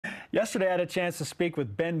Yesterday, I had a chance to speak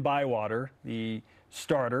with Ben Bywater, the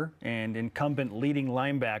starter and incumbent leading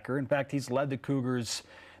linebacker. In fact, he's led the Cougars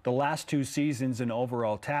the last 2 seasons in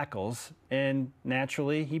overall tackles, and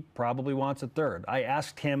naturally, he probably wants a third. I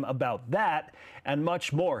asked him about that and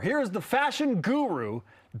much more. Here is the fashion guru,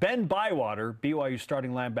 Ben Bywater, BYU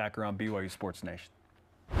starting linebacker on BYU Sports Nation.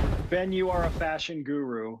 Ben, you are a fashion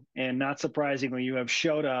guru, and not surprisingly, you have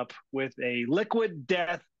showed up with a Liquid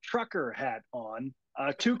Death trucker hat on.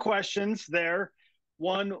 2 questions there.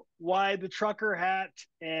 One, why the trucker hat?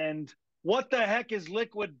 And what the heck is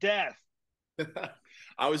Liquid Death?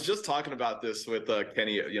 I was just talking about this with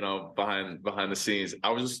Kenny, behind the scenes.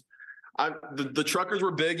 The truckers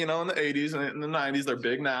were big, in the 80s and in the 90s. They're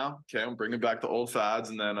big now. Okay, I'm bringing back the old fads.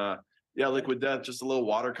 And then, Liquid Death, just a little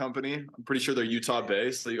water company. I'm pretty sure they're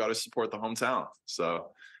Utah-based, so you got to support the hometown. So,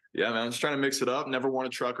 yeah, man, I'm just trying to mix it up. Never worn a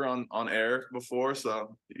trucker on air before,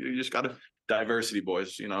 so you just got to diversity,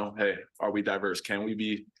 boys. Hey, are we diverse? Can we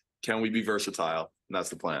be versatile? And that's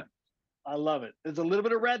the plan. I love it. There's a little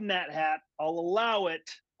bit of red in that hat. I'll allow it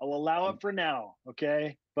for now,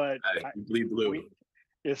 okay? But bleed blue.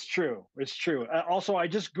 It's true. It's true. Also, I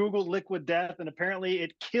just Googled Liquid Death, and apparently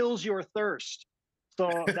it kills your thirst.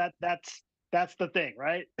 So that's the thing,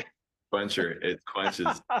 right? Quencher. It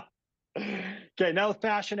quenches. Okay, now the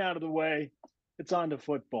fashion out of the way. It's on to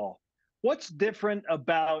football. What's different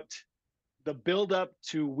about the build-up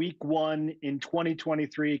to week 1 in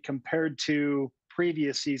 2023 compared to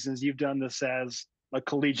previous seasons you've done this as a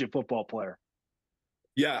collegiate football player?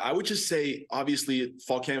 Yeah, I would just say, obviously,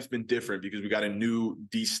 fall camp's been different because we got a new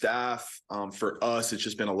D staff. For us, it's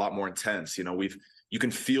just been a lot more intense. You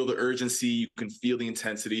can feel the urgency, you can feel the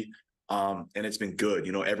intensity, and it's been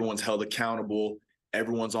good. Everyone's held accountable,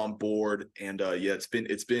 everyone's on board, and it's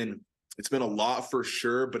been a lot for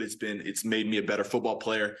sure. But it's made me a better football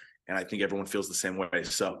player, and I think everyone feels the same way.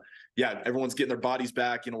 So, yeah, everyone's getting their bodies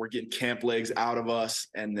back. We're getting camp legs out of us,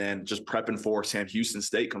 and then just prepping for Sam Houston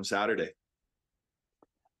State come Saturday.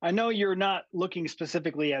 I know you're not looking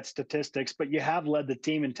specifically at statistics, but you have led the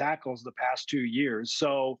team in tackles the past 2 years.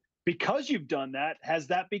 So because you've done that, has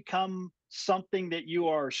that become something that you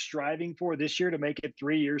are striving for this year to make it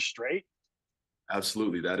 3 years straight?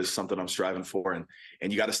 Absolutely. That is something I'm striving for.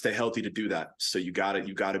 And you got to stay healthy to do that. So you got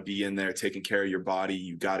to be in there taking care of your body.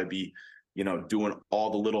 You got to be, doing all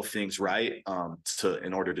the little things right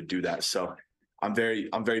in order to do that. So I'm very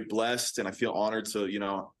blessed, and I feel honored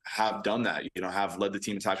to, have done that, have led the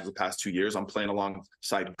team in tackles the past 2 years. I'm playing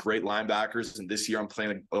alongside great linebackers. And this year I'm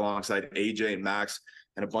playing alongside AJ and Max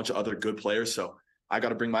and a bunch of other good players. So I got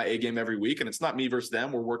to bring my A game every week, and it's not me versus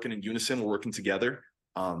them. We're working in unison. We're working together.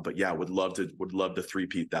 But yeah, would love to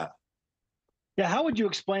three-peat that. Yeah. How would you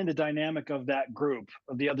explain the dynamic of that group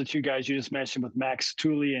of the other 2 guys you just mentioned with Max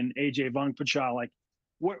Tooley and AJ Vongpacha? Like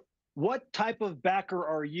what type of backer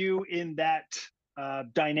are you in that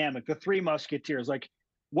dynamic, the 3 Musketeers? Like,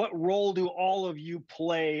 what role do all of you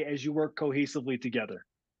play as you work cohesively together?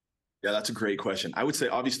 Yeah, that's a great question. I would say,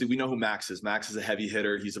 obviously, we know who Max is. Max is a heavy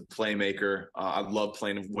hitter. He's a playmaker. I love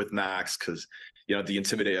playing with Max because, the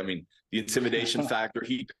intimidation factor,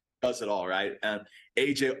 he does it all, right? And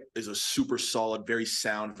AJ is a super solid, very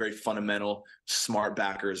sound, very fundamental, smart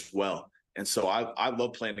backer as well. And so I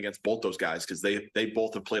love playing against both those guys because they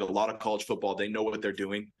both have played a lot of college football. They know what they're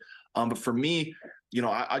doing. But for me,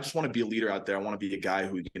 I just want to be a leader out there. I want to be a guy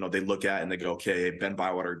who, they look at and they go, okay, Ben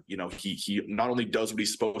Bywater, he not only does what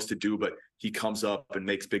he's supposed to do, but he comes up and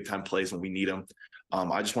makes big time plays when we need him.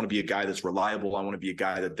 I just want to be a guy that's reliable. I want to be a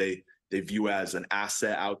guy that they view as an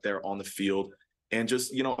asset out there on the field, and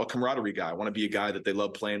just, a camaraderie guy. I want to be a guy that they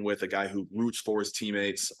love playing with, a guy who roots for his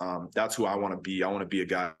teammates. That's who I want to be. I want to be a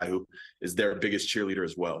guy who is their biggest cheerleader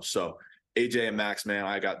as well. So AJ and Max, man,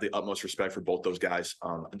 I got the utmost respect for both those guys.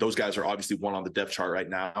 Those guys are obviously one on the depth chart right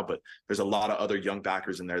now, but there's a lot of other young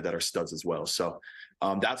backers in there that are studs as well. So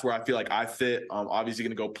that's where I feel like I fit. I'm obviously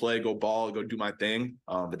going to go play, go ball, go do my thing.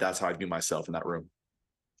 But that's how I view myself in that room.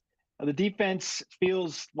 The defense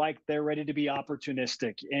feels like they're ready to be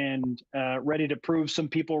opportunistic and ready to prove some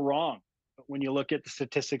people wrong when you look at the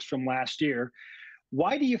statistics from last year.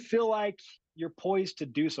 Why do you feel like you're poised to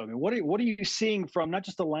do so? I mean, what are you seeing from not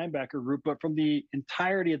just the linebacker group, but from the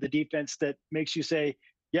entirety of the defense that makes you say,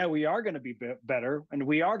 yeah, we are going to be better and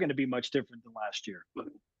we are going to be much different than last year?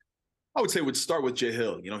 I would say we'd start with Jay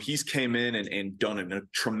Hill. He's came in and done a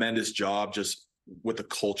tremendous job just with the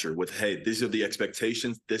culture, with, hey, these are the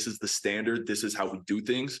expectations. This is the standard. This is how we do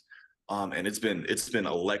things. And it's been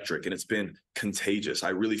electric and it's been contagious. I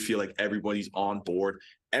really feel like everybody's on board.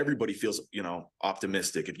 Everybody feels,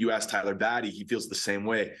 optimistic. If you ask Tyler Batty, he feels the same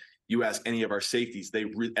way. you ask any of our safeties,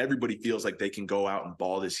 everybody feels like they can go out and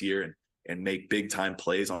ball this year and make big time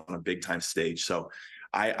plays on a big time stage. So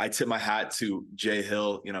I tip my hat to Jay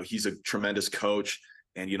Hill. You know, he's a tremendous coach,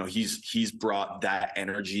 and you know he's brought that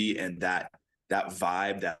energy and that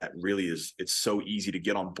vibe that really it's so easy to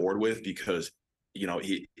get on board with, because you know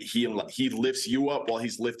he lifts you up while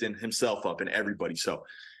he's lifting himself up and everybody. So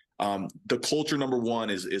the culture, number one,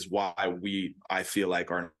 is why I feel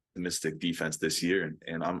like our optimistic defense this year,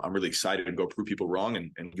 and I'm really excited to go prove people wrong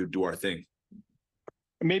and go do our thing.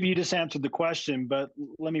 Maybe you just answered the question, but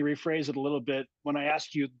let me rephrase it a little bit. When I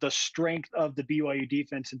asked you the strength of the BYU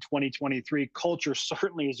defense in 2023, culture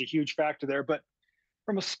certainly is a huge factor there. But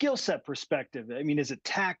from a skill set perspective, I mean, is it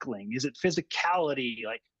tackling? Is it physicality?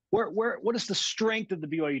 Like, what is the strength of the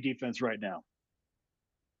BYU defense right now?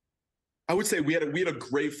 I would say we had a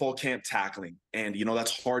great fall camp tackling, and you know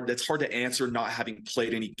that's hard to answer not having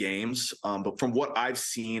played any games. But from what I've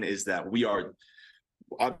seen is that we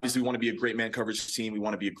obviously want to be a great man coverage team. We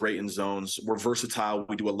want to be great in zones. We're versatile.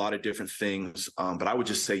 We do a lot of different things. But I would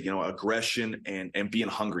just say, you know, aggression and being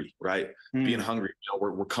hungry, right? Being hungry. You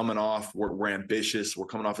know, we're coming off. We're ambitious. We're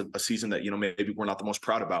coming off a season that, you know, maybe we're not the most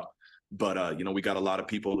proud about. But, you know, we got a lot of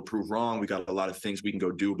people to prove wrong. We got a lot of things we can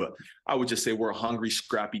go do. But I would just say we're a hungry,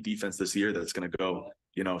 scrappy defense this year that's going to go,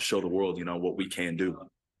 you know, show the world, you know, what we can do.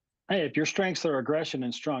 Hey, if your strengths are aggression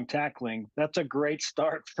and strong tackling, that's a great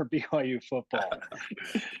start for BYU football.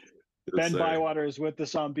 Ben Bywater is with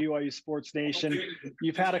us on BYU Sports Nation.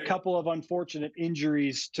 You've had a couple of unfortunate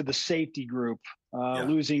injuries to the safety group,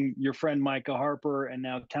 losing your friend Micah Harper, and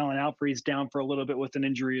now Talon Alfre's down for a little bit with an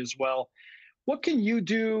injury as well. What can you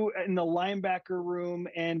do in the linebacker room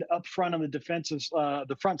and up front on the defensive,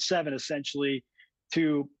 the front seven, essentially,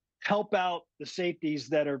 to help out the safeties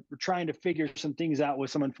that are trying to figure some things out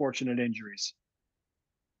with some unfortunate injuries?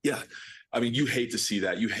 Yeah. I mean, you hate to see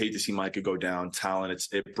that. You hate to see Micah go down. Talon,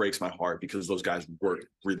 it breaks my heart because those guys work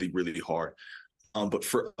really, really hard. But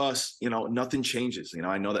for us, you know, nothing changes. You know,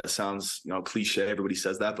 I know that sounds, you know, cliche. Everybody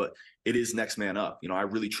says that, but it is next man up. You know, I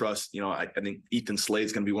really trust, you know, I think Ethan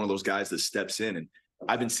Slade's going to be one of those guys that steps in, and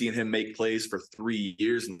I've been seeing him make plays for 3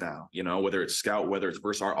 years now, you know, whether it's scout, whether it's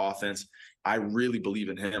versus our offense. I really believe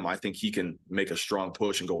in him. I think he can make a strong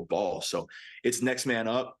push and go ball. So it's next man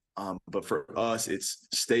up. But for us, it's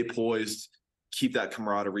stay poised, keep that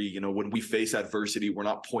camaraderie. You know, when we face adversity, we're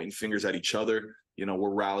not pointing fingers at each other. You know,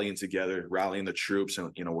 we're rallying together, rallying the troops,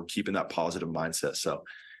 and, you know, we're keeping that positive mindset. So,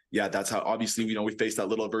 yeah, that's how, obviously, you know, we face that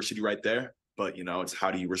little adversity right there. But, you know, it's how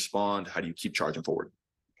do you respond? How do you keep charging forward?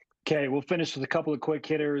 Okay, we'll finish with a couple of quick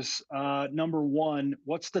hitters. Number one,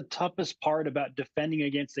 what's the toughest part about defending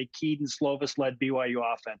against a Keaton Slovis-led BYU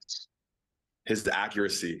offense? His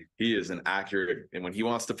accuracy. He is an accurate, and when he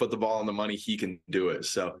wants to put the ball on the money, he can do it.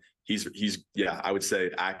 So he's I would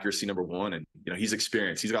say accuracy number one, and you know he's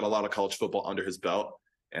experienced. He's got a lot of college football under his belt,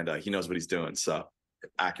 and he knows what he's doing. So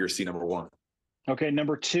accuracy number one. Okay,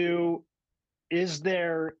 number two. Is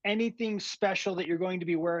there anything special that you're going to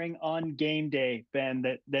be wearing on game day, Ben,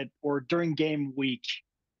 that or during game week?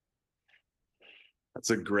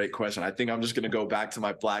 That's a great question. I think I'm just going to go back to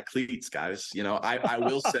my black cleats, guys. You know, I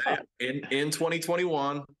will say in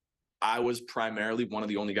 2021, I was primarily one of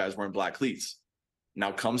the only guys wearing black cleats.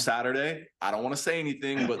 Now, come Saturday, I don't want to say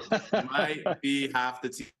anything, but might be half the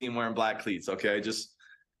team wearing black cleats. Okay, just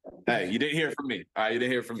hey, you didn't hear from me. All right, you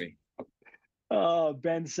didn't hear from me. Oh,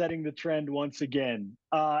 Ben setting the trend once again.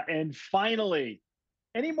 And finally,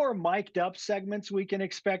 any more mic'd up segments we can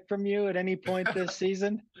expect from you at any point this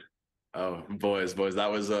season? Oh, boys, that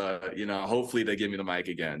was you know, hopefully they give me the mic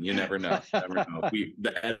again. You never know. Never know.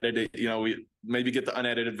 The edited, you know, we maybe get the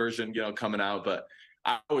unedited version, you know, coming out, but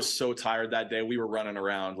I was so tired that day. We were running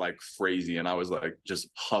around like crazy, and I was like just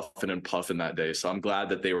huffing and puffing that day. So I'm glad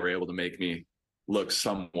that they were able to make me look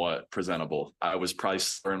somewhat presentable. I was probably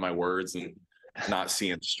slurring my words and not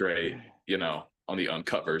seeing straight, you know, on the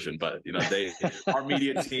uncut version, but you know, our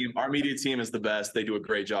media team is the best. They do a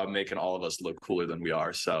great job making all of us look cooler than we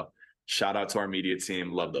are. So shout out to our media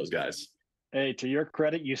team. Love those guys. Hey, to your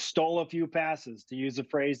credit, you stole a few passes, to use a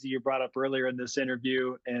phrase that you brought up earlier in this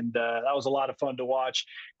interview, and that was a lot of fun to watch.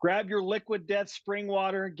 Grab your Liquid Death spring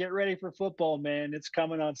water, get ready for football, man. It's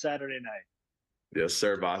coming on Saturday night. Yes,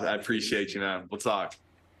 sir, boss. I appreciate you, man. We'll talk.